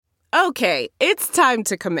Okay, it's time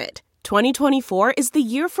to commit. 2024 is the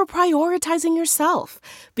year for prioritizing yourself.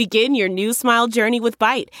 Begin your new smile journey with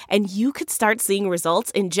Byte, and you could start seeing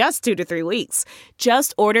results in just 2 to 3 weeks.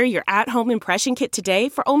 Just order your at-home impression kit today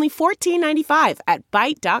for only $14.95 at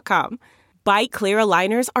Byte.com. Byte Clear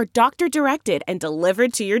aligners are doctor-directed and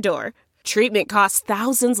delivered to your door. Treatment costs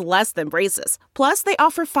thousands less than braces. Plus, they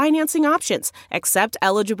offer financing options, accept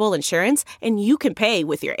eligible insurance, and you can pay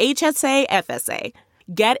with your HSA FSA.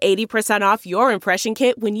 Get 80% off your impression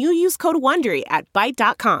kit when you use code WONDERY at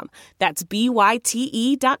Byte.com. That's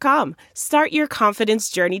BYTE.com. Start your confidence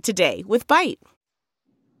journey today with Byte.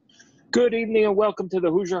 Good evening and welcome to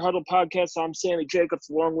the Hoosier Huddle podcast. I'm Sammy Jacobs.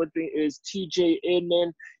 Along with me is TJ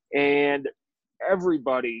Inman, and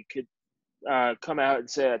everybody could come out and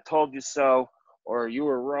say, I told you so, or you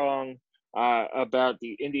were wrong about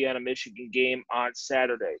the Indiana-Michigan game on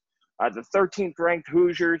Saturday. The 13th ranked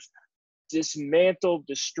Hoosiers dismantled,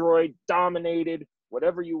 destroyed, dominated,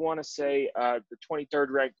 whatever you want to say, the 23rd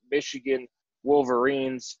ranked Michigan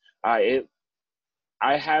Wolverines. I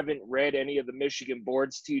haven't read any of the Michigan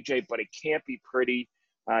boards, TJ, but it can't be pretty.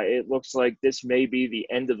 It looks like this may be the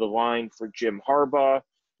end of the line for Jim Harbaugh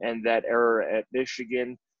and that era at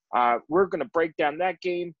Michigan. We're going to break down that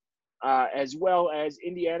game as well as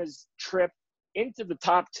Indiana's trip into the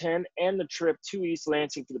top 10 and the trip to East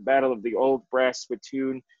Lansing for the Battle of the Old Brass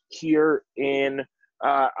Spittoon here in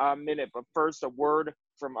a minute. But first, a word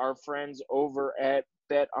from our friends over at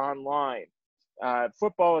Bet Online.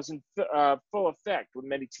 Football is in full effect with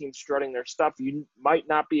many teams strutting their stuff. You might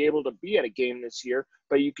not be able to be at a game this year,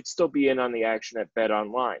 but you could still be in on the action at Bet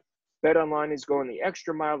Online. Bet Online is going the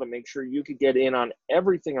extra mile to make sure you can get in on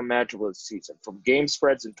everything imaginable this season, from game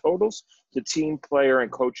spreads and totals to team, player,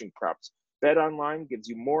 and coaching props. Bet Online gives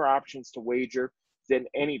you more options to wager than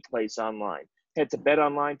any place online. Head to Bet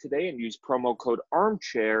Online today and use promo code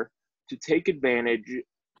ARMCHAIR to take advantage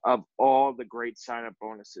of all the great sign-up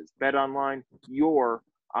bonuses. Bet Online, your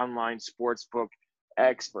online sportsbook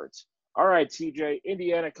experts. All right, TJ,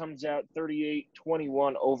 Indiana comes out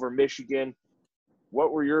 38-21 over Michigan.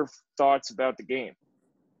 What were your thoughts about the game?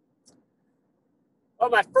 Well,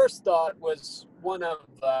 my first thought was one of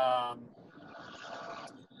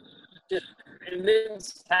just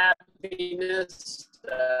immense happiness,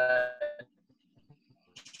 joy.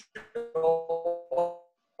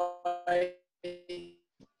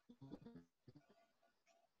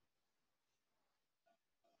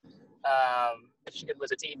 Michigan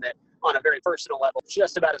was a team that, on a very personal level,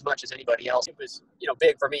 just about as much as anybody else. It was,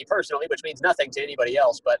 big for me personally, which means nothing to anybody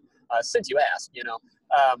else. But since you asked,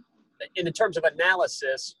 in terms of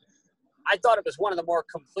analysis, I thought it was one of the more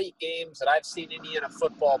complete games that I've seen Indiana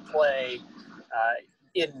football play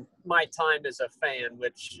in my time as a fan,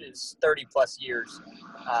 which is 30-plus years.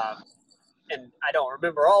 And I don't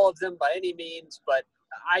remember all of them by any means, but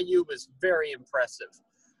IU was very impressive.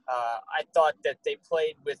 I thought that they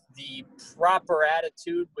played with the proper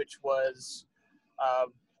attitude, which was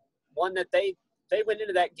one that they went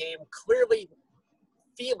into that game clearly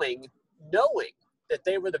knowing that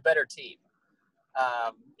they were the better team.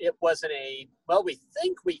 It wasn't we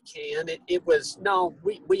think we can. It was, no,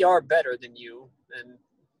 we are better than you, and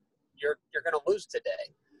you're going to lose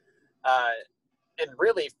today. And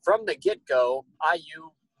really, from the get-go,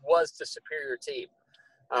 IU was the superior team.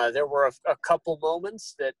 There were a couple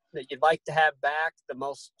moments that you'd like to have back. The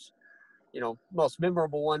most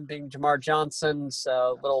memorable one being Jamar Johnson's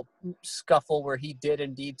little scuffle where he did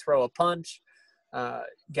indeed throw a punch,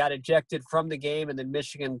 got ejected from the game, and then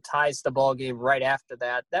Michigan ties the ball game right after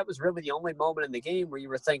that. That was really the only moment in the game where you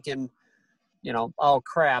were thinking, oh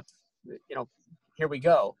crap, here we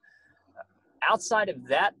go. Outside of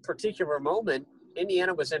that particular moment,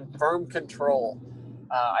 Indiana was in firm control.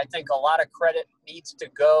 I think a lot of credit needs to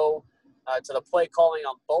go to the play calling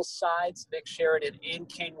on both sides, Nick Sheridan and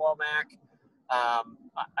Kane Womack.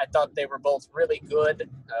 I thought they were both really good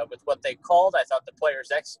with what they called. I thought the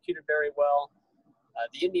players executed very well.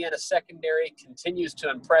 The Indiana secondary continues to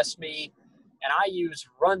impress me, and IU's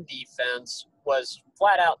run defense was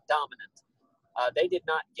flat-out dominant. They did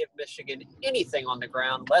not give Michigan anything on the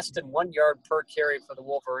ground, less than 1 yard per carry for the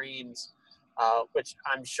Wolverines, which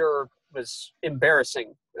I'm sure was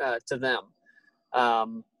embarrassing to them.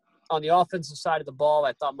 On the offensive side of the ball,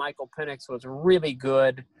 I thought Michael Penix was really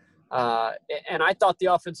good. And I thought the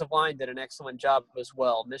offensive line did an excellent job as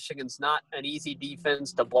well. Michigan's not an easy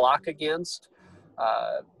defense to block against.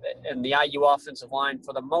 And the IU offensive line,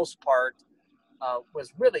 for the most part,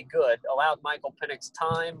 was really good, allowed Michael Penix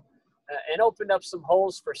time, and opened up some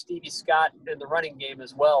holes for Stevie Scott in the running game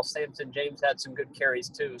as well. Samson James had some good carries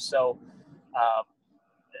too. So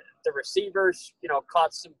The receivers,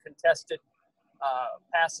 caught some contested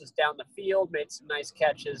passes down the field, made some nice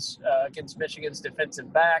catches against Michigan's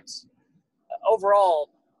defensive backs. Overall,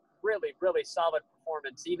 really, really solid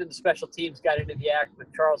performance. Even the special teams got into the act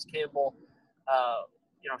with Charles Campbell,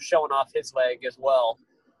 showing off his leg as well.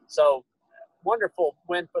 So wonderful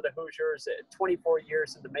win for the Hoosiers. 24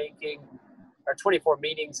 years in the making, or 24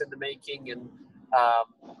 meetings in the making. And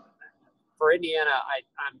for Indiana,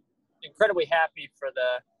 I'm incredibly happy for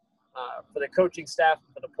the coaching staff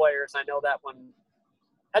and for the players. I know that one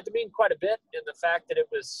had to mean quite a bit, and the fact that it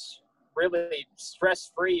was really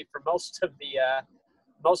stress-free for most of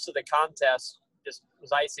the contest just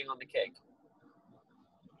was icing on the cake.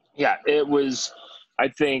 Yeah, it was. I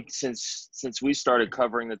think since we started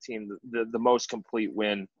covering the team, the most complete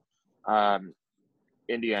win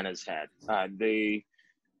Indiana's had. And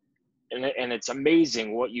it's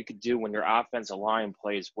amazing what you could do when your offensive line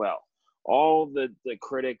plays well. All the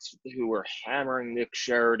critics who were hammering Nick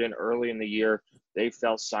Sheridan early in the year, they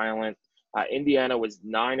fell silent. Indiana was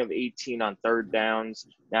 9 of 18 on third downs.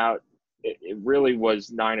 Now, it really was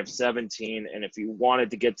 9 of 17. And if you wanted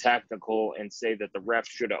to get technical and say that the refs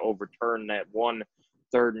should have overturned that one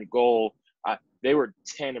third and goal, they were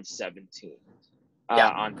 10 of 17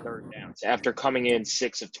 on third downs. After coming in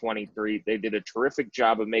 6 of 23, they did a terrific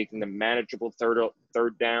job of making them manageable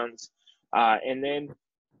third downs. And then,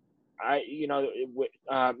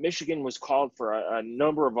 Michigan was called for a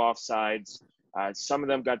number of offsides. Some of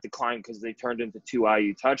them got declined because they turned into 2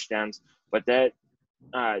 IU touchdowns. But that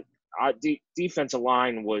defensive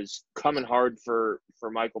line was coming hard for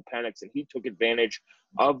Michael Penix, and he took advantage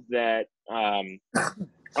of that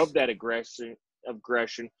aggression,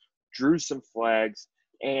 drew some flags,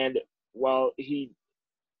 and while he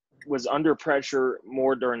was under pressure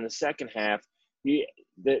more during the second half,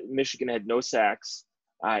 Michigan had no sacks,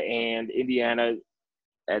 and Indiana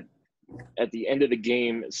at the end of the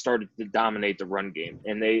game started to dominate the run game,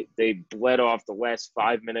 and they bled off the last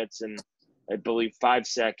 5 minutes and I believe 5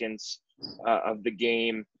 seconds of the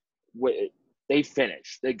game. They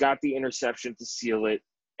finished. They got the interception to seal it,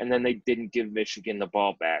 and then they didn't give Michigan the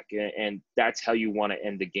ball back. And that's how you want to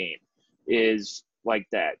end the game, is like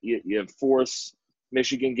that. You force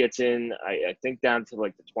Michigan gets in, I think, down to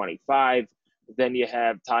like the 25. Then you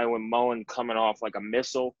have Tywin Mullen coming off like a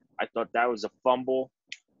missile. I thought that was a fumble,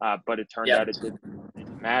 but it turned out it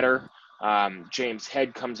didn't matter. James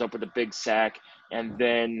Head comes up with a big sack, and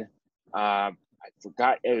then I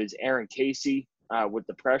forgot, it was Aaron Casey with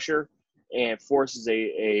the pressure and forces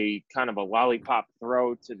a kind of a lollipop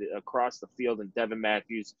throw across the field, and Devin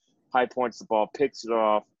Matthews high points the ball, picks it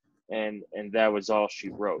off, and that was all she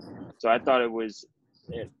wrote. So I thought it was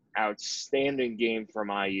an outstanding game from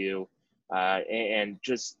IU, and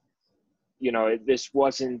just, this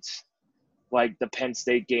wasn't like the Penn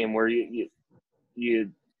State game where you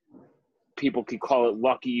people could call it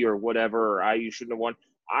lucky or whatever, or IU shouldn't have won.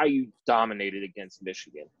 IU dominated against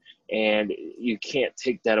Michigan, and you can't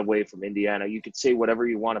take that away from Indiana. You could say whatever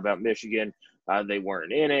you want about Michigan. They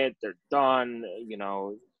weren't in it. They're done.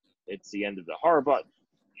 It's the end of the Harbaugh.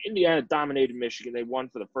 Indiana dominated Michigan. They won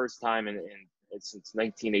for the first time since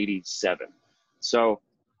 1987. So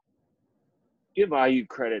give IU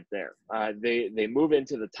credit there. They move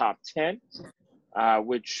into the top 10,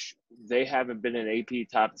 which they haven't been in AP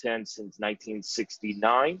top 10 since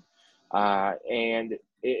 1969. And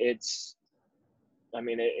it's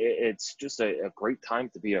just a great time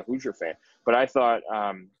to be a Hoosier fan. But I thought,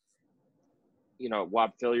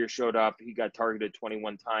 Whop Phillier showed up. He got targeted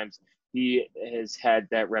 21 times. He has had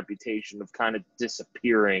that reputation of kind of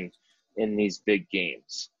disappearing in these big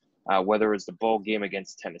games, whether it was the bowl game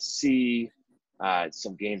against Tennessee,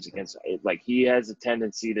 some games against – like he has a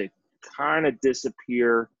tendency to kind of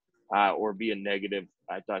disappear or be a negative.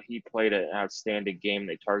 I thought he played an outstanding game.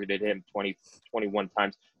 They targeted him 21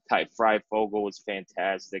 times. Ty Freifogel was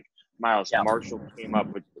fantastic. Miles Marshall came up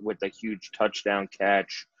with a huge touchdown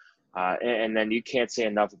catch. And then you can't say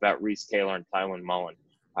enough about Reese Taylor and Tywin Mullen.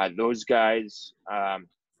 Those guys,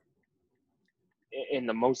 in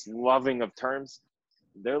the most loving of terms,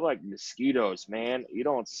 they're like mosquitoes, man. You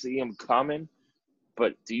don't see them coming,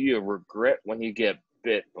 but do you regret when you get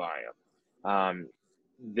bit by them?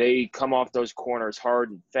 They come off those corners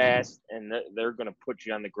hard and fast, and they're going to put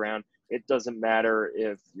you on the ground. It doesn't matter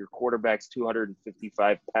if your quarterback's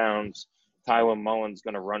 255 pounds. Tywin Mullen's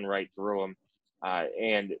going to run right through him.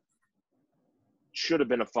 And should have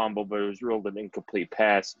been a fumble, but it was ruled an incomplete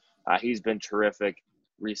pass. He's been terrific.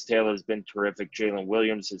 Reese Taylor's been terrific. Jalen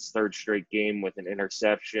Williams, his third straight game with an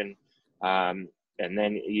interception. And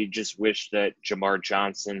then you just wish that Jamar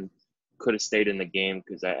Johnson could have stayed in the game,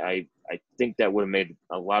 because I think that would have made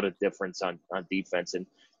a lot of difference on defense, and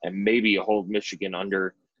maybe hold Michigan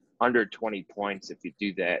under 20 points if you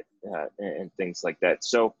do that, and things like that.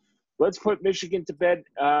 So let's put Michigan to bed.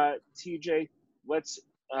 TJ, let's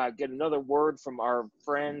get another word from our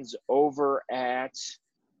friends over at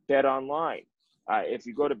Bet Online. If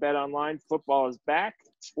you go to Bet Online, football is back.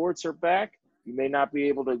 Sports are back. You may not be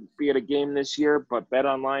able to be at a game this year, but Bet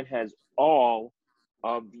Online has all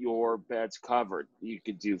of your bets covered. You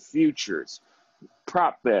could do futures,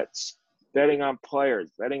 prop bets, betting on players,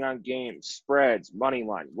 betting on games, spreads, money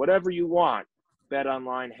line, whatever you want. Bet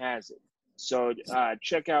Online has it. So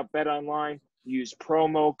check out Bet Online. Use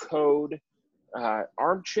promo code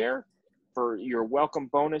Armchair for your welcome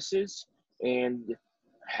bonuses, and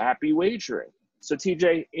happy wagering. So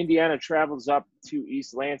TJ, Indiana travels up to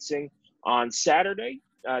East Lansing on Saturday.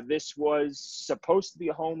 This was supposed to be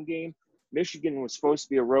a home game. Michigan was supposed to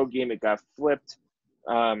be a road game. It got flipped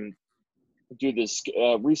due to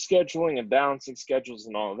rescheduling and balancing schedules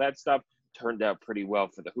and all of that stuff. Turned out pretty well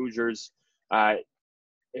for the Hoosiers.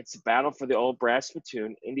 It's a battle for the old brass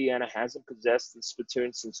spittoon. Indiana hasn't possessed the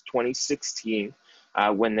spittoon since 2016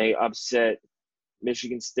 when they upset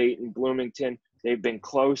Michigan State and Bloomington. They've been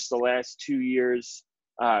close the last 2 years,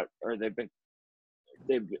 they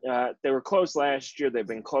were close last year. They've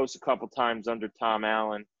been close a couple times under Tom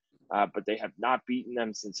Allen, but they have not beaten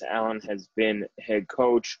them since Allen has been head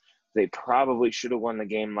coach. They probably should have won the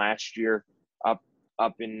game last year up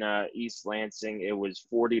in East Lansing. It was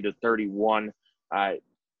 40-31.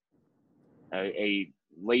 A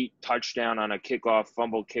late touchdown on a kickoff,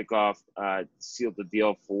 fumble kickoff, sealed the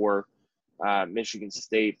deal for Michigan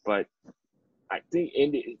State. But I think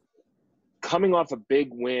coming off a big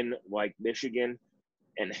win like Michigan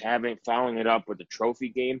and following it up with a trophy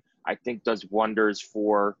game, I think does wonders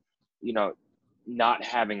for, not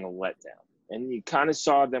having a letdown. And you kind of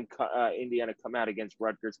saw them, Indiana, come out against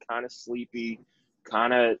Rutgers, kind of sleepy,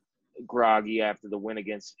 kind of groggy after the win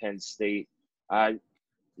against Penn State.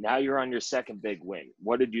 Now you're on your second big win.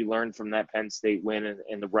 What did you learn from that Penn State win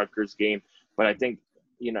and the Rutgers game? But I think,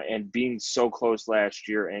 and being so close last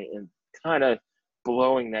year and kind of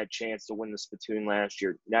blowing that chance to win the spittoon last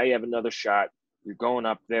year, now you have another shot. You're going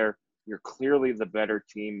up there. You're clearly the better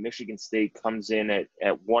team. Michigan State comes in at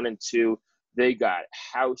 1-2. They got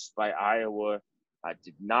housed by Iowa.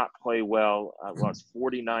 Did not play well. Lost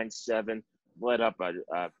 49-7. Let up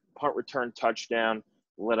a punt return touchdown.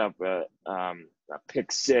 Let up a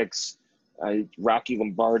pick six. Rocky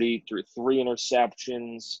Lombardi threw 3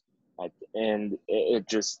 interceptions. And it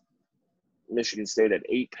just – Michigan State had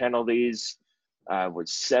 8 penalties with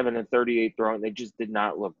 7-38 throwing. They just did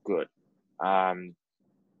not look good. And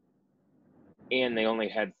they only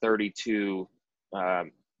had 32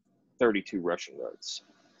 rushing yards.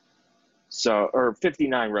 Or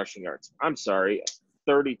 59 rushing yards. I'm sorry,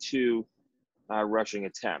 32 rushing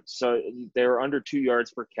attempts. So they're under 2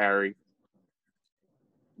 yards per carry.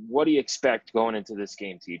 What do you expect going into this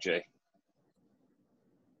game, TJ?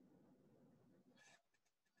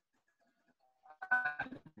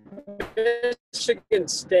 Michigan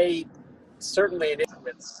State certainly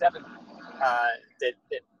with 7 that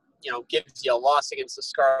gives you a loss against the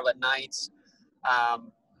Scarlet Knights. The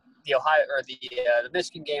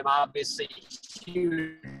Michigan game, obviously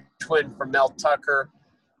huge win for Mel Tucker,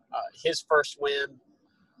 his first win.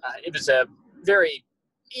 It was a very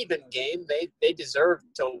even game. They deserved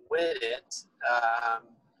to win it.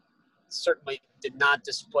 Certainly did not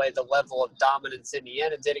display the level of dominance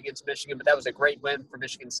Indiana did against Michigan, but that was a great win for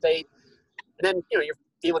Michigan State. And then, you're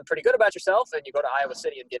feeling pretty good about yourself, and you go to Iowa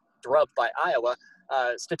City and get drubbed by Iowa.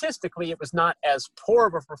 Statistically, it was not as poor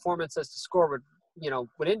of a performance as the score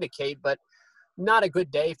would indicate, but not a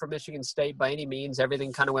good day for Michigan State by any means.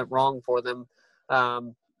 Everything kind of went wrong for them.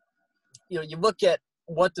 You look at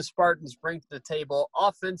what the Spartans bring to the table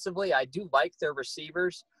offensively. I do like their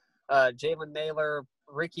receivers. Jalen Naylor,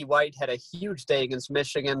 Ricky White had a huge day against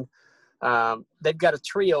Michigan. They've got a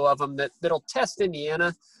trio of them that'll test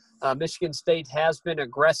Indiana. Michigan State has been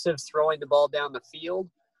aggressive throwing the ball down the field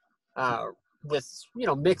with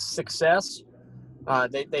mixed success.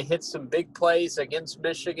 They hit some big plays against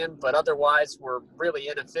Michigan, but otherwise were really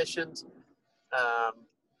inefficient.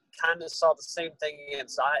 Kind of saw the same thing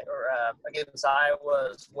against Iowa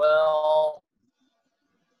as well.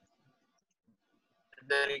 And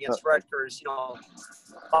then against Rutgers,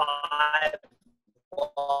 5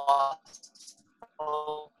 lost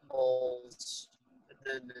fumbles and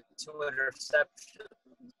then the 2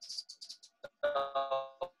 interceptions.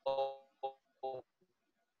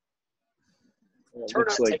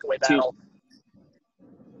 Turnout takeaway battle.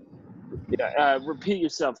 Repeat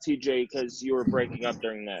yourself, TJ, because you were breaking up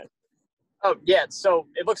during that. Oh, yeah. So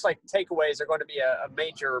it looks like takeaways are going to be a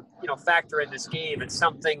major, factor in this game. It's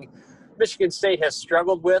something Michigan State has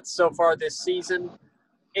struggled with so far this season.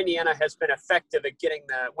 Indiana has been effective at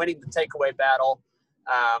winning the takeaway battle.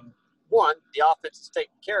 One, the offense has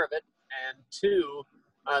taken care of it, and two,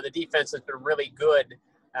 the defense has been really good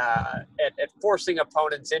at forcing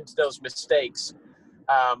opponents into those mistakes.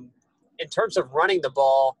 In terms of running the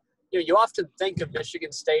ball, you often think of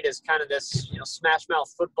Michigan State as kind of this, smash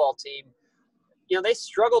mouth football team. They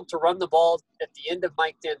struggled to run the ball at the end of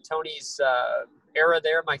Mike D'Antonio's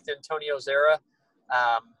era.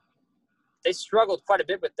 They struggled quite a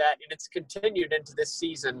bit with that, and it's continued into this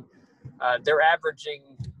season. They're averaging,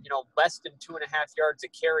 less than 2.5 yards a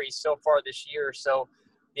carry so far this year. So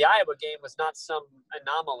the Iowa game was not some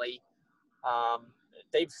anomaly.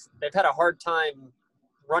 They've had a hard time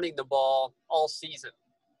running the ball all season.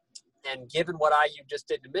 And given what IU just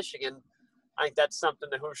did to Michigan, I think that's something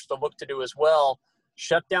the Hoosiers will look to do as well.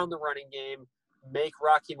 Shut down the running game, make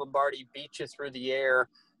Rocky Lombardi beat you through the air,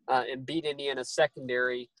 and beat Indiana's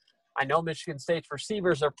secondary. I know Michigan State's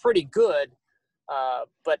receivers are pretty good,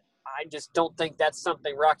 but I just don't think that's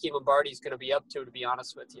something Rocky Lombardi's going to be up to be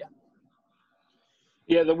honest with you.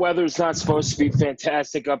 Yeah, the weather's not supposed to be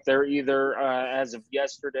fantastic up there either. As of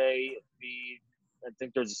yesterday, I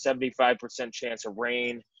think there's a 75% chance of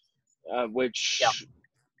rain, which,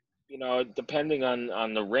 depending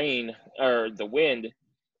on the rain or the wind,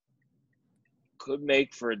 could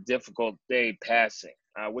make for a difficult day passing,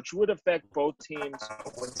 which would affect both teams.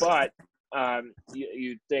 But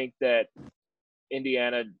you think that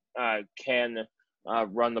Indiana can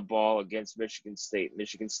run the ball against Michigan State.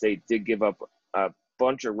 Michigan State did give up a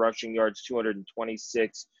bunch of rushing yards,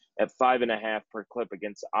 226 at 5.5 per clip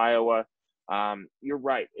against Iowa. You're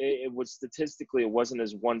right. It was statistically, it wasn't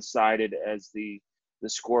as one-sided as the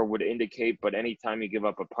score would indicate, but anytime you give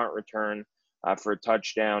up a punt return for a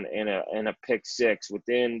touchdown and a pick six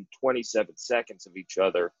within 27 seconds of each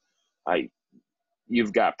other,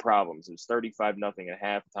 you've got problems. It was 35-0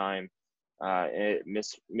 at halftime.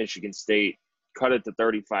 Michigan State cut it to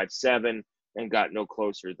 35-7 and got no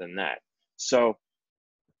closer than that. So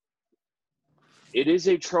it is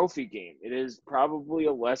a trophy game. It is probably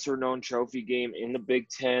a lesser-known trophy game in the Big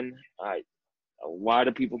Ten. A lot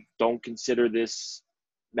of people don't consider this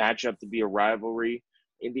matchup to be a rivalry.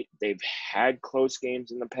 They've had close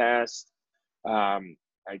games in the past. I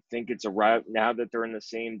think it's now that they're in the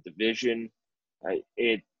same division.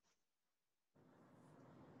 The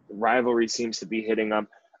rivalry seems to be hitting up.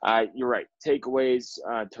 You're right. Takeaways,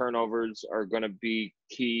 turnovers are going to be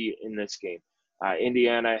key in this game.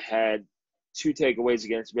 Indiana had 2 takeaways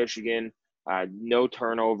against Michigan, no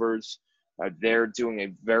turnovers. They're doing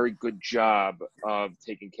a very good job of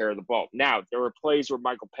taking care of the ball. Now, there were plays where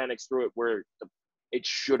Michael Penix threw it where it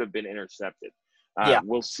should have been intercepted.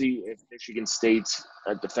 We'll see if Michigan State's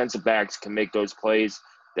defensive backs can make those plays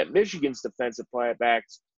that Michigan's defensive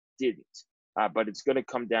backs didn't. But it's going to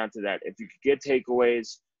come down to that. If you could get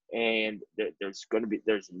takeaways and there's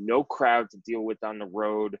no crowd to deal with on the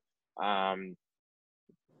road,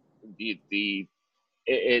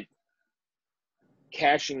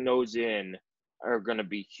 cashing those in are going to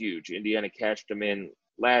be huge. Indiana cashed them in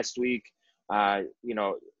last week, for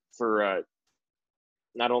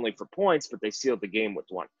not only for points, but they sealed the game with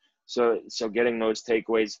one. So getting those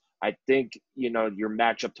takeaways, I think, your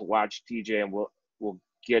matchup to watch, TJ, and we'll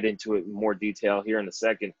get into it in more detail here in a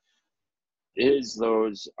second,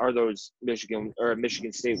 are those Michigan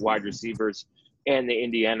State wide receivers and the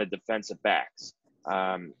Indiana defensive backs.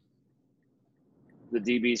 The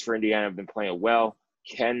DBs for Indiana have been playing well.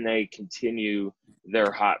 Can they continue their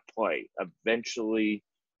hot play? Eventually,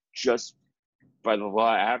 just by the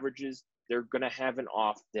law of averages, they're going to have an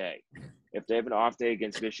off day. If they have an off day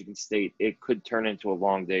against Michigan State, it could turn into a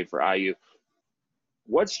long day for IU.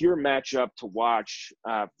 What's your matchup to watch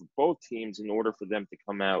for both teams in order for them to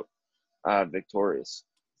come out victorious?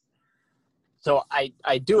 So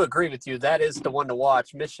I do agree with you. That is the one to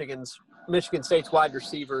watch. Michigan State's wide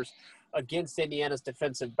receivers against Indiana's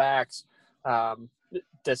defensive backs.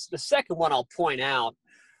 The second one I'll point out,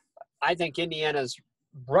 I think Indiana's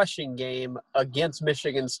rushing game against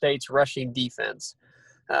Michigan State's rushing defense.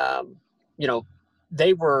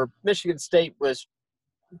 Michigan State was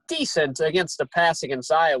decent against the pass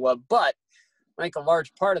against Iowa, but I think a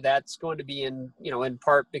large part of that's going to be in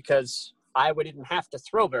part because Iowa didn't have to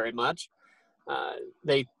throw very much.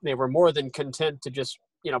 They were more than content to just,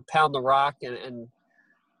 pound the rock and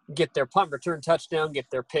get their punt return touchdown, get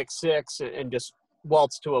their pick six, and just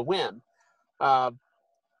waltz to a win.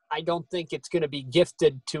 I don't think it's going to be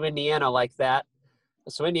gifted to Indiana like that.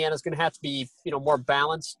 So Indiana's going to have to be, more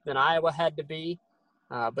balanced than Iowa had to be.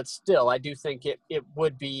 But still, I do think it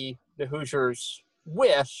would be the Hoosiers'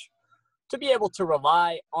 wish to be able to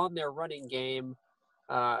rely on their running game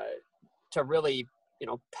to really,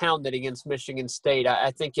 pound it against Michigan State. I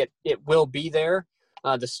think it will be there.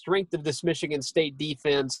 The strength of this Michigan State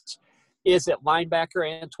defense is at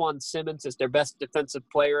linebacker. Antoine Simmons is their best defensive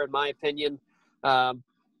player, in my opinion.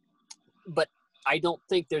 But I don't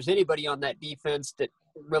think there's anybody on that defense that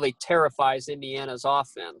really terrifies Indiana's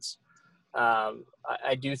offense.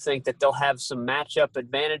 I do think that they'll have some matchup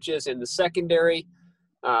advantages in the secondary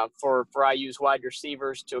for IU's wide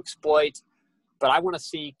receivers to exploit. But I want to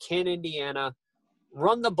see, can Indiana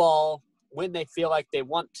run the ball when they feel like they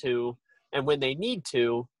want to and when they need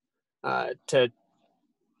to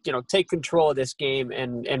take control of this game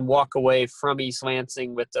and walk away from East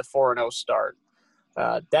Lansing with the 4-0 start.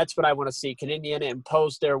 That's what I want to see. Can Indiana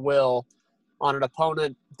impose their will on an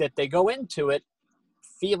opponent that they go into it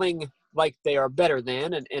feeling like they are better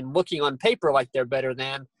than and looking on paper like they're better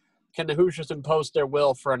than? Can the Hoosiers impose their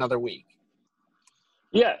will for another week?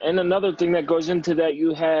 Yeah, and another thing that goes into that,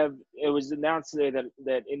 it was announced today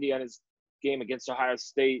that Indiana's game against Ohio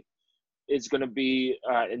State is going to be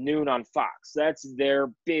at noon on Fox. That's their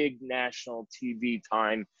big national TV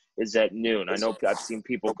time, is at noon. I know I've seen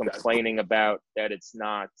people complaining about that it's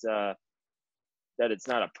not a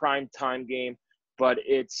prime time game, but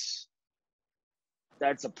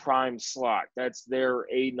that's a prime slot. That's their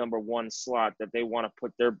number one slot that they want to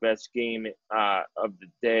put their best game of the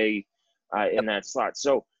day in that slot.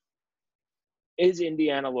 So is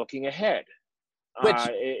Indiana looking ahead?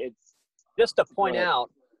 It's just to point out,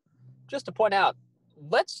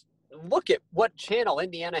 let's look at what channel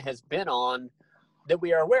Indiana has been on that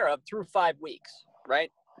we are aware of through 5 weeks,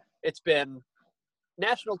 right? It's been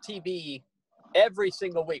national TV every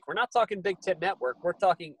single week. We're not talking Big Ten Network. We're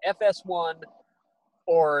talking FS1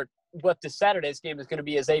 or what the Saturday's game is going to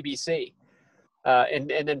be as ABC, and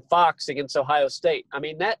then Fox against Ohio State. I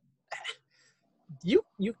mean, that you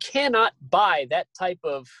cannot buy that type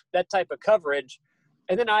of coverage,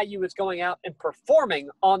 and then IU is going out and performing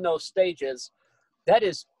on those stages. That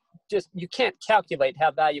is just, you can't calculate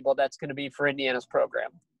how valuable that's going to be for Indiana's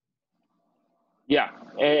program. Yeah,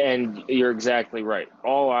 and you're exactly right.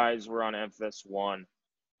 All eyes were on FS1.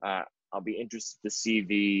 I'll be interested to see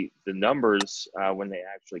the numbers when they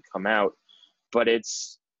actually come out, but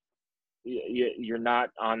you're not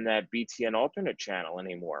on that BTN alternate channel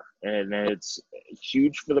anymore, and it's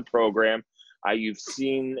huge for the program. You've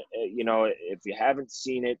seen, if you haven't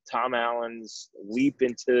seen it, Tom Allen's leap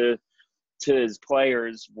into his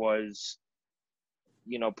players was,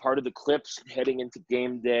 part of the clips heading into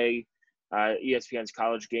game day, ESPN's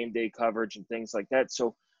college game day coverage and things like that.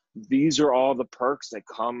 So these are all the perks that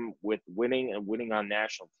come with winning and winning on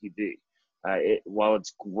national TV. While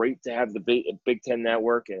it's great to have the Big Ten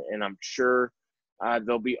Network, and I'm sure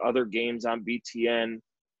there'll be other games on BTN,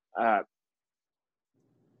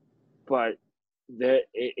 but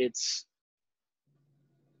it's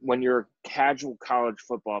when you're a casual college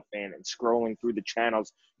football fan and scrolling through the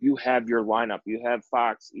channels, you have your lineup. You have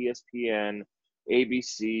Fox, ESPN,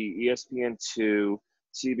 ABC, ESPN2,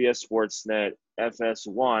 CBS Sportsnet,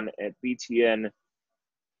 FS1 at BTN,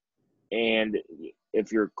 and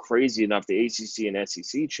if you're crazy enough, the ACC and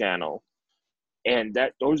SEC channel, and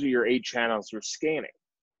those are your 8 channels you're scanning.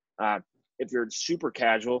 If you're super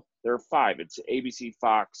casual, there are 5. It's ABC,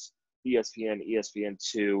 Fox, ESPN,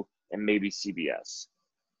 ESPN2, and maybe CBS,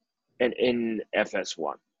 and in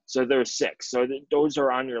FS1. So there's 6. So those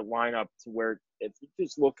are on your lineup to where if you're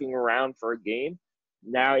just looking around for a game,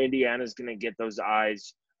 now Indiana's going to get those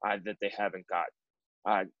eyes that they haven't got.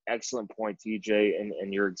 Excellent point, TJ,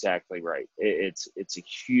 and you're exactly right. It's a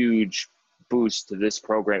huge boost to this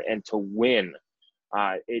program, and to win,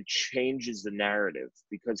 it changes the narrative,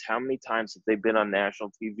 because how many times have they been on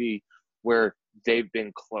national TV where they've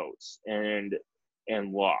been close and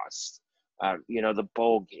lost? The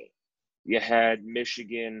bowl game. You had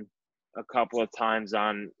Michigan a couple of times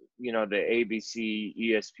on, the ABC,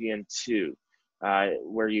 ESPN2,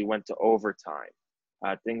 where you went to overtime.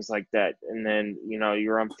 Things like that. And then,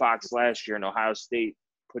 you're on Fox last year, and Ohio State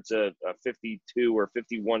puts a 52 or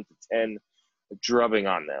 51-10 drubbing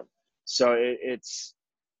on them. So it's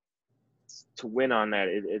to win on that,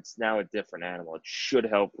 it's now a different animal. It should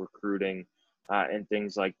help recruiting and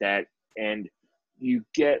things like that. And you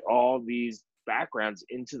get all these backgrounds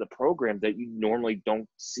into the program that you normally don't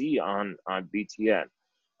see on BTN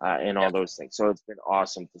and all those things. So it's been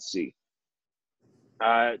awesome to see.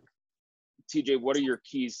 TJ, what are your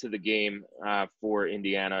keys to the game for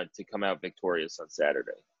Indiana to come out victorious on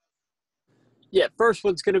Saturday? Yeah, first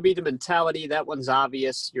one's going to be the mentality. That one's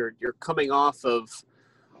obvious. You're coming off of,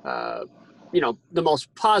 the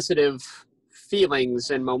most positive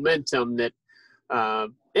feelings and momentum that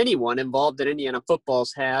anyone involved in Indiana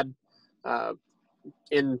football's had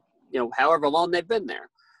in, however long they've been there.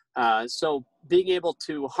 So being able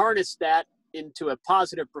to harness that into a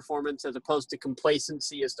positive performance as opposed to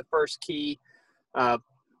complacency is the first key.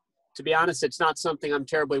 To be honest, it's not something I'm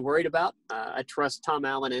terribly worried about. I trust Tom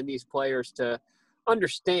Allen and these players to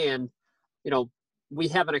understand, we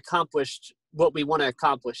haven't accomplished what we want to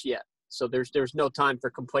accomplish yet. So there's no time for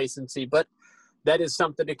complacency, but that is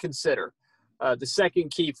something to consider. The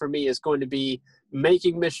second key for me is going to be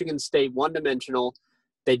making Michigan State one-dimensional.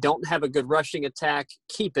 They don't have a good rushing attack.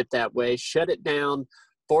 Keep it that way. Shut it down.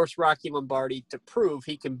 Force Rocky Lombardi to prove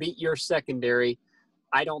he can beat your secondary.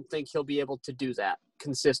 I don't think he'll be able to do that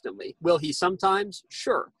consistently. Will he sometimes?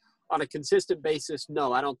 Sure. On a consistent basis,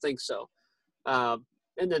 no, I don't think so. And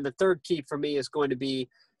then the third key for me is going to be,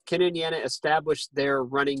 can Indiana establish their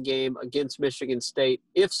running game against Michigan State?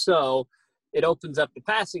 If so, it opens up the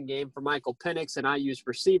passing game for Michael Penix and IU's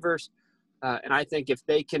receivers. And I think if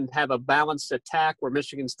they can have a balanced attack where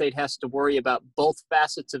Michigan State has to worry about both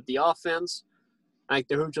facets of the offense, I think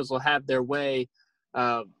the Hoosiers will have their way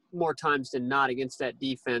more times than not against that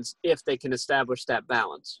defense if they can establish that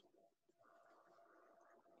balance.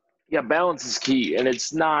 Yeah, balance is key. And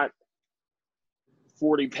it's not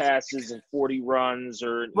 40 passes and 40 runs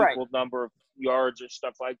or an equal number of yards or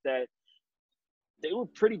stuff like that. They were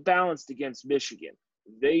pretty balanced against Michigan.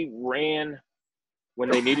 They ran when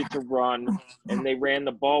they needed to run, and they ran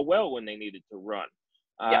the ball well when they needed to run.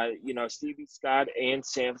 Stevie Scott and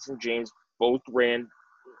Samson James both ran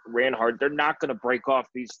hard. They're not going to break off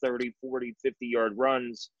these 30, 40, 50-yard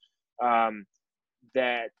runs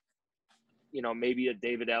that, maybe a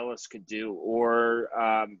David Ellis could do or,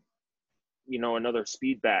 another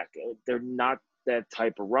speed back. They're not that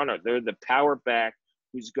type of runner. They're the power back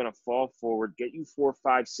who's going to fall forward, get you 4,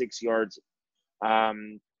 5, 6 yards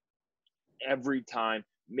every time,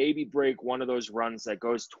 maybe break one of those runs that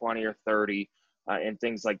goes 20 or 30 and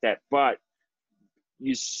things like that. But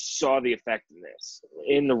you saw the effectiveness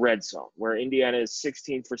in the red zone where Indiana is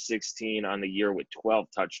 16 for 16 on the year with 12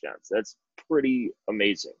 touchdowns. That's pretty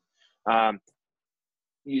amazing.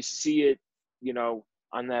 You see it,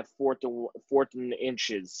 on that fourth and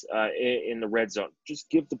inches in the red zone. Just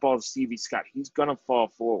give the ball to Stevie Scott. He's going to fall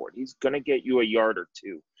forward. He's going to get you a yard or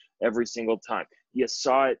two every single time. You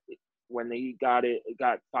saw it when he got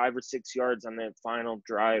 5 or 6 yards on that final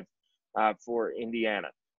drive for Indiana.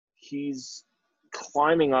 He's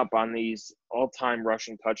climbing up on these all-time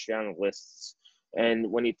rushing touchdown lists.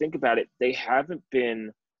 And when you think about it, they haven't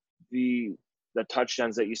been the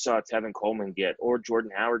touchdowns that you saw Tevin Coleman get or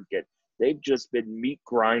Jordan Howard get. They've just been meat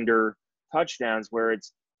grinder touchdowns where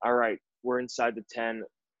it's, all right, we're inside the 10.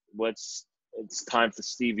 It's time for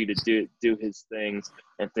Stevie to do his things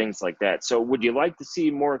and things like that. So would you like to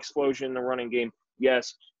see more explosion in the running game?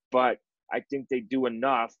 Yes, but I think they do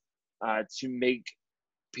enough to make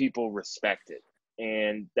people respect it.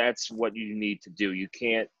 And that's what you need to do. You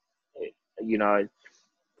can't,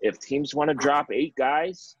 if teams want to drop 8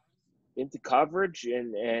 guys into coverage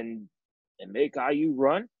and make IU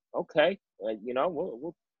run, okay,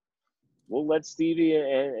 we'll let Stevie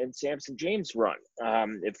and Samson James run.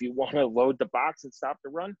 If you want to load the box and stop the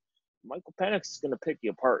run, Michael Penix is going to pick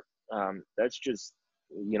you apart. That's just,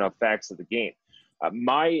 facts of the game.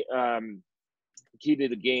 My key to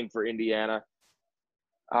the game for Indiana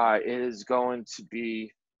is going to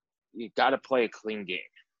be you got to play a clean game.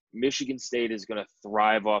 Michigan State is going to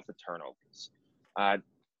thrive off of turnovers.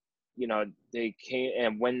 They can't,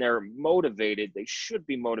 and when they're motivated, they should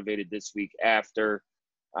be motivated this week after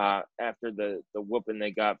the whooping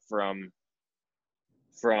they got from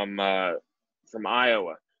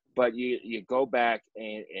Iowa. But you go back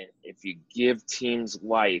and if you give teams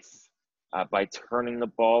life by turning the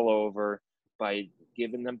ball over, by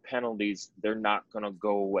giving them penalties, they're not going to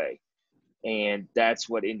go away. And that's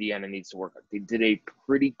what Indiana needs to work on. They did a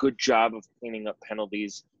pretty good job of cleaning up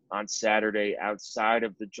penalties on Saturday outside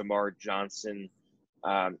of the Jamar Johnson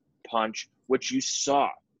punch, which you saw.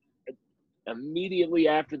 Immediately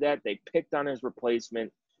after that, they picked on his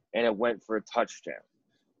replacement, and it went for a touchdown.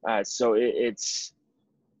 So it's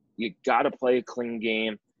you got to play a clean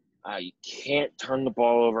game. You can't turn the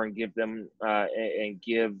ball over and give them and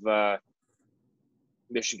give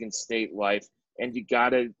Michigan State life, and you got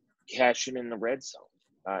to cash it in the red zone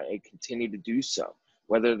and continue to do so.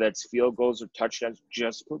 Whether that's field goals or touchdowns,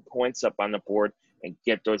 just put points up on the board and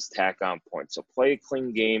get those tack-on points. So play a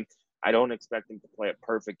clean game. I don't expect them to play a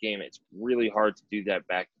perfect game. It's really hard to do that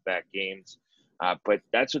back-to-back games. But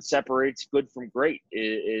that's what separates good from great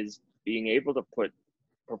is being able to put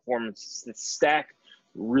performances that stack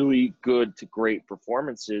really good to great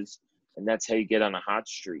performances, and that's how you get on a hot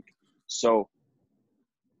streak. So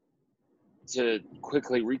to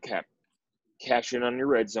quickly recap, cash in on your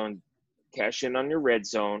red zone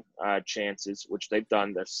chances, which they've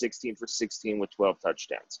done. They're 16 for 16 with 12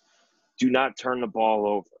 touchdowns. Do not turn the ball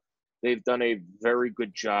over. They've done a very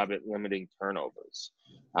good job at limiting turnovers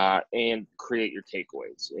and create your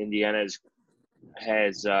takeaways. Indiana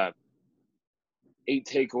has 8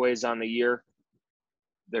 takeaways on the year.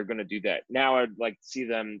 They're going to do that. Now I'd like to see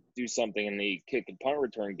them do something in the kick and punt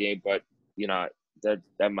return game, but,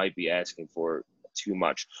 that might be asking for too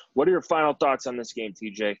much. What are your final thoughts on this game,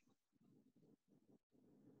 TJ?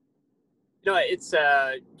 It's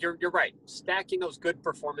you're right. Stacking those good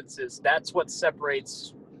performances, that's what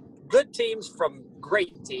separates good teams from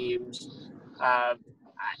great teams.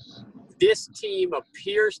 This team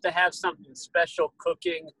appears to have something special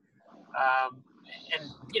cooking.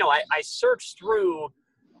 And I searched through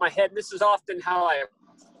my head. And this is often how I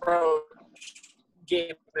approach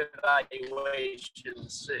game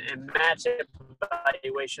evaluations and matchup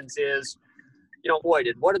evaluations is,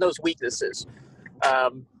 Boyd, what are those weaknesses?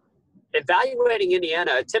 Evaluating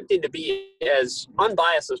Indiana, attempting to be as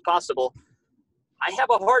unbiased as possible, I have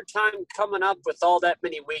a hard time coming up with all that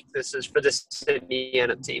many weaknesses for this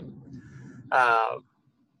Indiana team.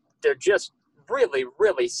 They're just really,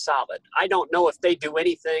 really solid. I don't know if they do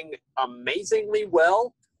anything amazingly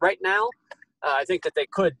well right now. I think that they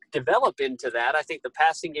could develop into that. I think the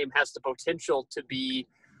passing game has the potential to be,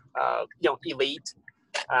 elite.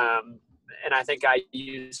 And I think I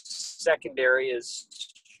use secondary as,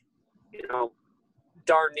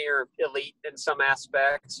 darn near elite in some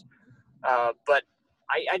aspects. But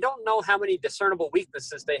I don't know how many discernible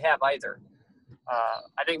weaknesses they have either.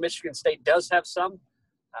 I think Michigan State does have some.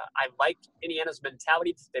 I like Indiana's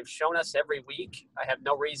mentality that they've shown us every week. I have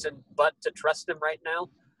no reason but to trust them right now.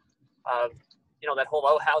 That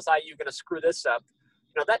whole, how's IU going to screw this up?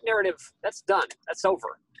 That narrative, that's done. That's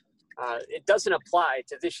over. It doesn't apply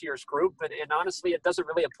to this year's group, and honestly, it doesn't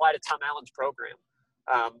really apply to Tom Allen's program.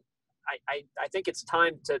 I think it's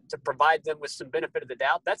time to provide them with some benefit of the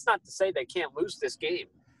doubt. That's not to say they can't lose this game.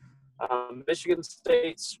 Michigan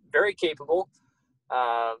State's very capable.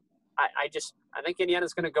 I think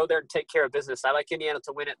Indiana's going to go there and take care of business. I like Indiana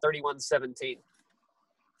to win at 31-17.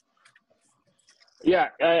 Yeah,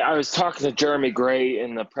 I was talking to Jeremy Gray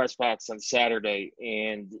in the press box on Saturday,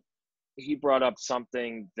 and he brought up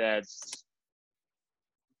something that's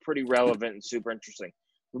pretty relevant and super interesting.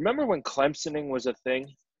 Remember when Clemsoning was a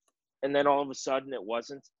thing, and then all of a sudden it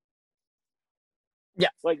wasn't? Yeah.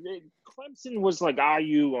 Clemson was like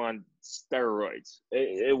IU on steroids.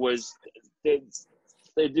 It was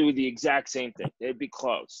they do the exact same thing. They'd be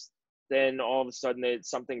close. Then all of a sudden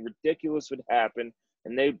something ridiculous would happen,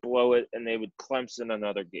 and they'd blow it, and they would Clemson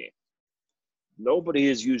another game. Nobody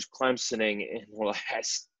has used Clemsoning in the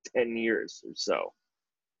last 10 years or so.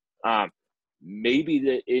 Maybe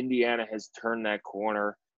the Indiana has turned that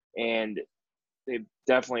corner, and they've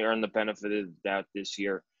definitely earned the benefit of the doubt this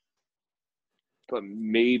year. But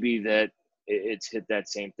maybe that it's hit that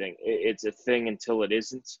same thing. It's a thing until it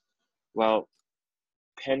isn't. Well,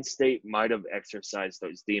 Penn State might have exercised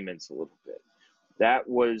those demons a little bit. That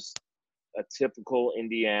was a typical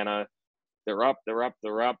Indiana. They're up.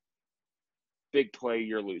 Big play,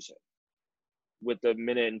 you're losing with a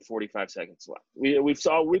minute and 45 seconds left.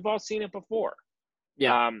 We've all seen it before.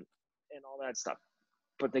 Yeah. And all that stuff.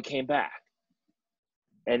 But they came back.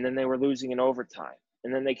 And then they were losing in overtime.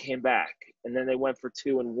 And then they came back. And then they went for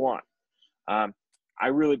 2 and 1. I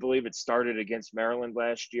really believe it started against Maryland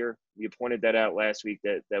last year. You pointed that out last week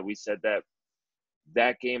that we said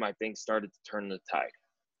that game, I think, started to turn the tide.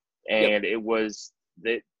 And It was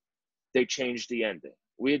that they changed the ending.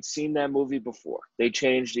 We had seen that movie before. They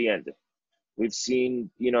changed the ending. We've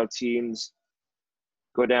seen, teams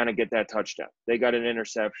go down and get that touchdown. They got an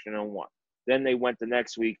interception and won. Then they went the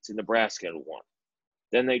next week to Nebraska and won.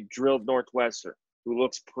 Then they drilled Northwestern, who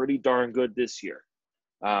looks pretty darn good this year,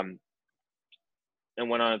 and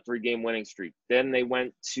went on a 3-game winning streak. Then they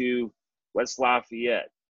went to West Lafayette,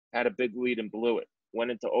 had a big lead and blew it.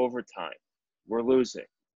 Went into overtime. We're losing.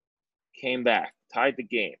 Came back, tied the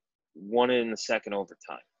game, won it in the second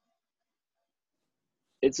overtime.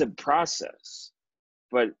 It's a process.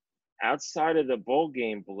 But outside of the bowl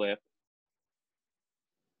game blip,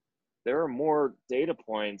 there are more data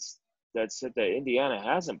points that said that Indiana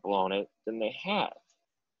hasn't blown it than they have.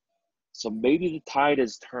 So maybe the tide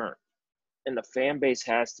has turned, and the fan base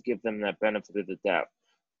has to give them that benefit of the doubt.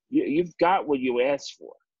 You've got what you asked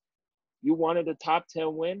for. You wanted a top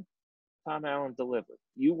 10 win? Tom Allen delivered.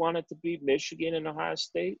 You wanted to beat Michigan and Ohio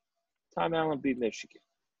State? Tom Allen beat Michigan.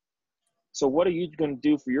 So what are you going to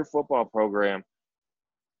do for your football program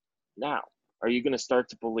now? Are you going to start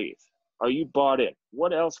to believe? Are you bought in?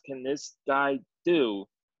 What else can this guy do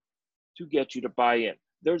to get you to buy in?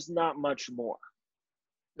 There's not much more.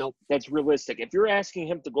 Nope. That's realistic. If you're asking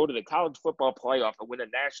him to go to the college football playoff and win a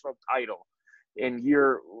national title in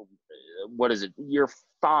year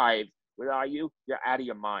 5 without you, you're out of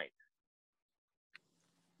your mind.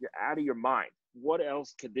 You're out of your mind. What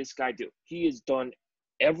else could this guy do? He has done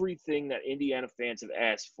everything that Indiana fans have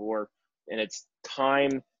asked for, and it's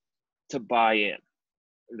time to buy in.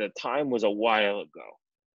 The time was a while ago.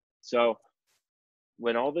 So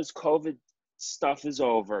when all this COVID stuff is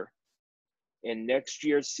over and next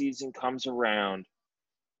year's season comes around,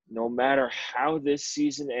 no matter how this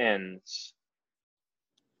season ends,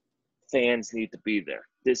 fans need to be there.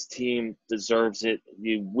 This team deserves it.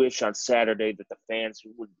 You wish on Saturday that the fans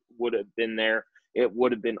would have been there. It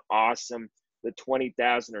would have been awesome. The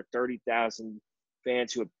 20,000 or 30,000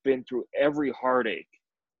 fans who have been through every heartache.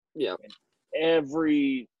 Yeah.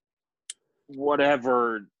 Every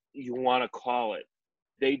whatever you want to call it,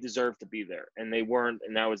 they deserve to be there. And they weren't,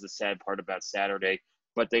 and that was the sad part about Saturday.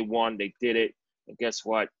 But they won. They did it. And guess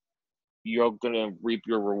what? You're going to reap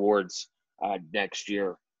your rewards next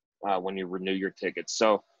year when you renew your tickets.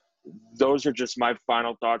 So those are just my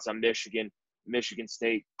final thoughts on Michigan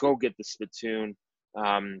State. Go get the Spittoon.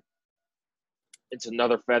 It's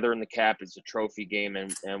another feather in the cap. It's a trophy game,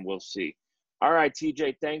 and we'll see. All right,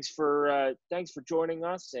 TJ, thanks for joining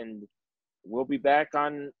us, and we'll be back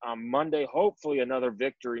on Monday, hopefully another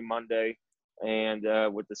Victory Monday, and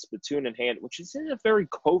with the Spittoon in hand, which is a very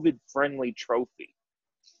COVID-friendly trophy.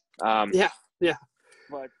 Yeah.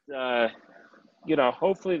 But,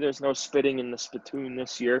 hopefully there's no spitting in the Spittoon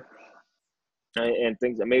this year and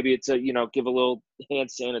things. Maybe it's give a little hand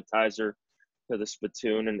sanitizer to the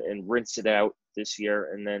Spittoon and rinse it out this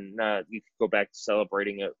year, and then you can go back to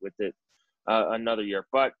celebrating it with it another year.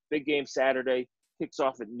 But big game Saturday, kicks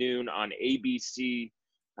off at noon on ABC,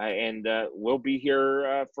 and we'll be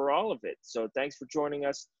here for all of it. So thanks for joining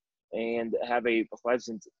us, and have a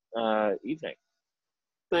pleasant evening.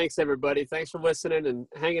 Thanks, everybody. Thanks for listening and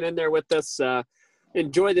hanging in there with us.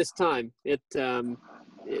 Enjoy this time. We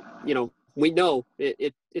know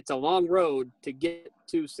it's a long road to get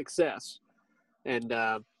to success, and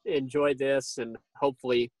enjoy this, and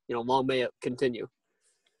hopefully, long may it continue.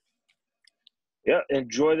 Yeah,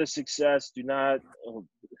 enjoy the success. Do not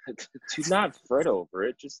fret over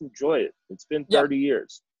it. Just enjoy it. It's been 30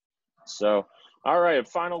 years. So, all right, a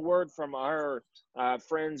final word from our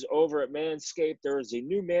friends over at Manscaped. There is a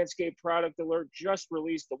new Manscaped product alert just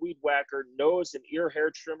released, the Weed Whacker nose and ear hair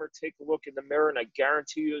trimmer. Take a look in the mirror, and I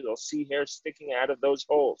guarantee you'll see hair sticking out of those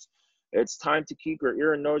holes. It's time to keep your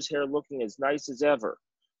ear and nose hair looking as nice as ever.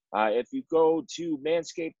 If you go to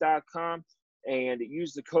manscaped.com and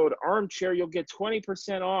use the code ARMCHAIR, you'll get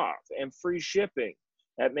 20% off and free shipping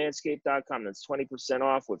at manscaped.com. That's 20%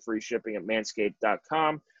 off with free shipping at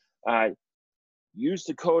manscaped.com. Use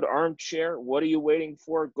the code ARMCHAIR. What are you waiting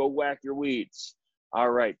for? Go whack your weeds.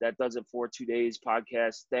 All right, that does it for today's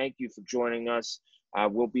podcast. Thank you for joining us.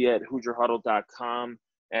 We'll be at HoosierHuddle.com.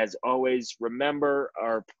 As always, remember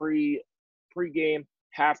our pre-game,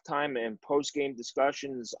 halftime, and post-game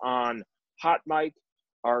discussions on Hot Mic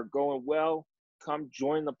are going well. Come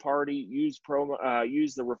join the party. Use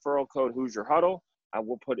the referral code Hoosier Huddle.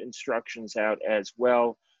 We'll put instructions out as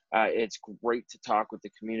well. It's great to talk with the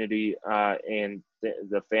community and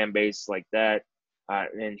the fan base like that,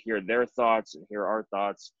 and hear their thoughts and hear our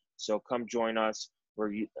thoughts. So come join us.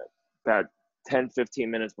 We're about 10-15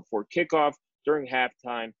 minutes before kickoff, during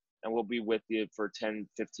halftime, and we'll be with you for 10-15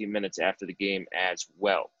 minutes after the game as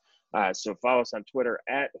well. So follow us on Twitter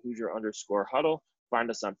at Hoosier_Huddle. Find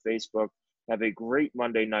us on Facebook. Have a great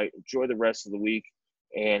Monday night. Enjoy the rest of the week,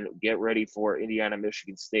 and get ready for Indiana,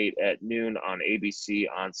 Michigan State at noon on ABC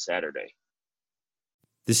on Saturday.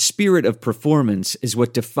 The spirit of performance is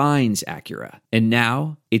what defines Acura, and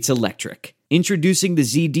now it's electric. Introducing the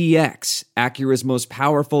ZDX, Acura's most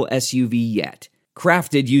powerful SUV yet.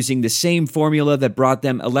 Crafted using the same formula that brought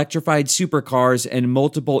them electrified supercars and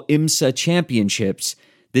multiple IMSA championships,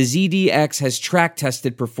 the ZDX has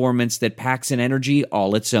track-tested performance that packs an energy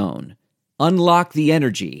all its own. Unlock the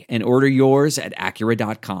energy and order yours at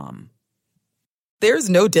Acura.com. There's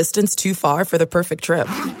no distance too far for the perfect trip.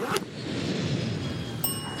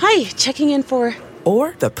 Hi, checking in for...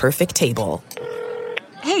 Or the perfect table.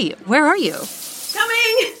 Hey, where are you?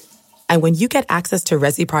 Coming! And when you get access to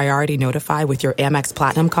Resi Priority Notify with your Amex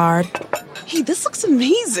Platinum card... Hey, this looks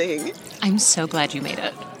amazing. I'm so glad you made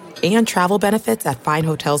it. And travel benefits at fine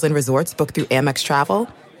hotels and resorts booked through Amex Travel,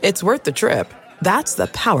 it's worth the trip. That's the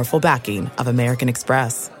powerful backing of American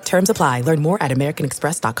Express. Terms apply. Learn more at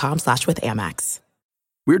americanexpress.com/withAmex.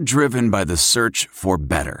 We're driven by the search for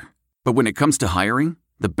better. But when it comes to hiring,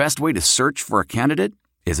 the best way to search for a candidate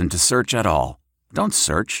isn't to search at all. Don't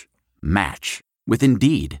search. Match. With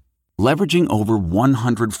Indeed. Leveraging over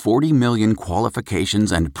 140 million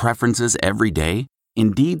qualifications and preferences every day,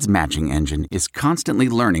 Indeed's matching engine is constantly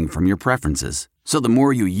learning from your preferences. So the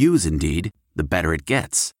more you use Indeed, the better it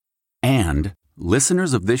gets. And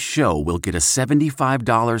listeners of this show will get a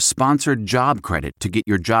 $75 sponsored job credit to get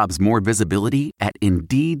your jobs more visibility at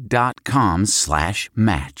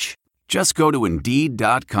Indeed.com/match. Just go to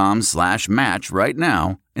Indeed.com/match right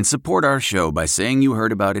now and support our show by saying you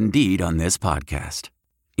heard about Indeed on this podcast.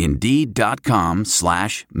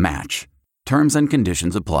 Indeed.com/match. Terms and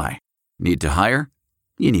conditions apply. Need to hire?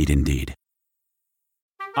 You need Indeed.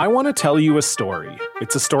 I want to tell you a story.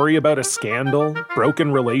 It's a story about a scandal,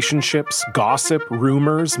 broken relationships, gossip,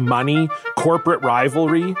 rumors, money, corporate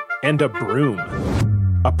rivalry, and a broom.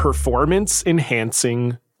 A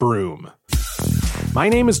performance-enhancing broom. My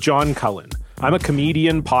name is John Cullen. I'm a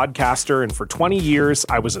comedian, podcaster, and for 20 years,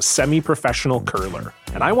 I was a semi-professional curler.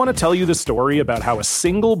 And I want to tell you the story about how a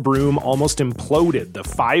single broom almost imploded the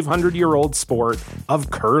 500-year-old sport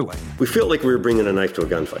of curling. We felt like we were bringing a knife to a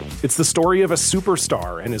gunfight. It's the story of a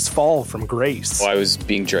superstar and his fall from grace. Well, I was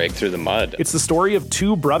being dragged through the mud. It's the story of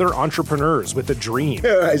two brother entrepreneurs with a dream.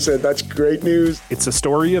 I said, that's great news. It's a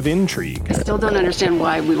story of intrigue. I still don't understand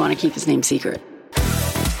why we want to keep his name secret.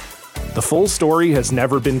 The full story has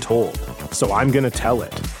never been told, so I'm going to tell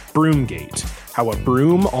it. Broomgate, how a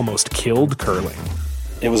broom almost killed curling.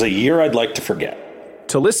 It was a year I'd like to forget.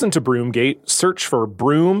 To listen to Broomgate, search for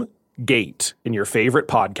Broomgate in your favorite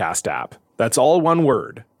podcast app. That's all one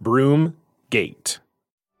word, Broomgate.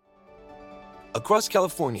 Across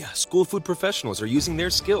California, school food professionals are using their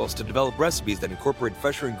skills to develop recipes that incorporate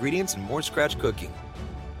fresher ingredients and more scratch cooking.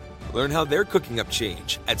 Learn how they're cooking up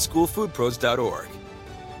change at schoolfoodpros.org.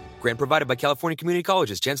 Grant provided by California Community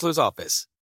College's Chancellor's Office.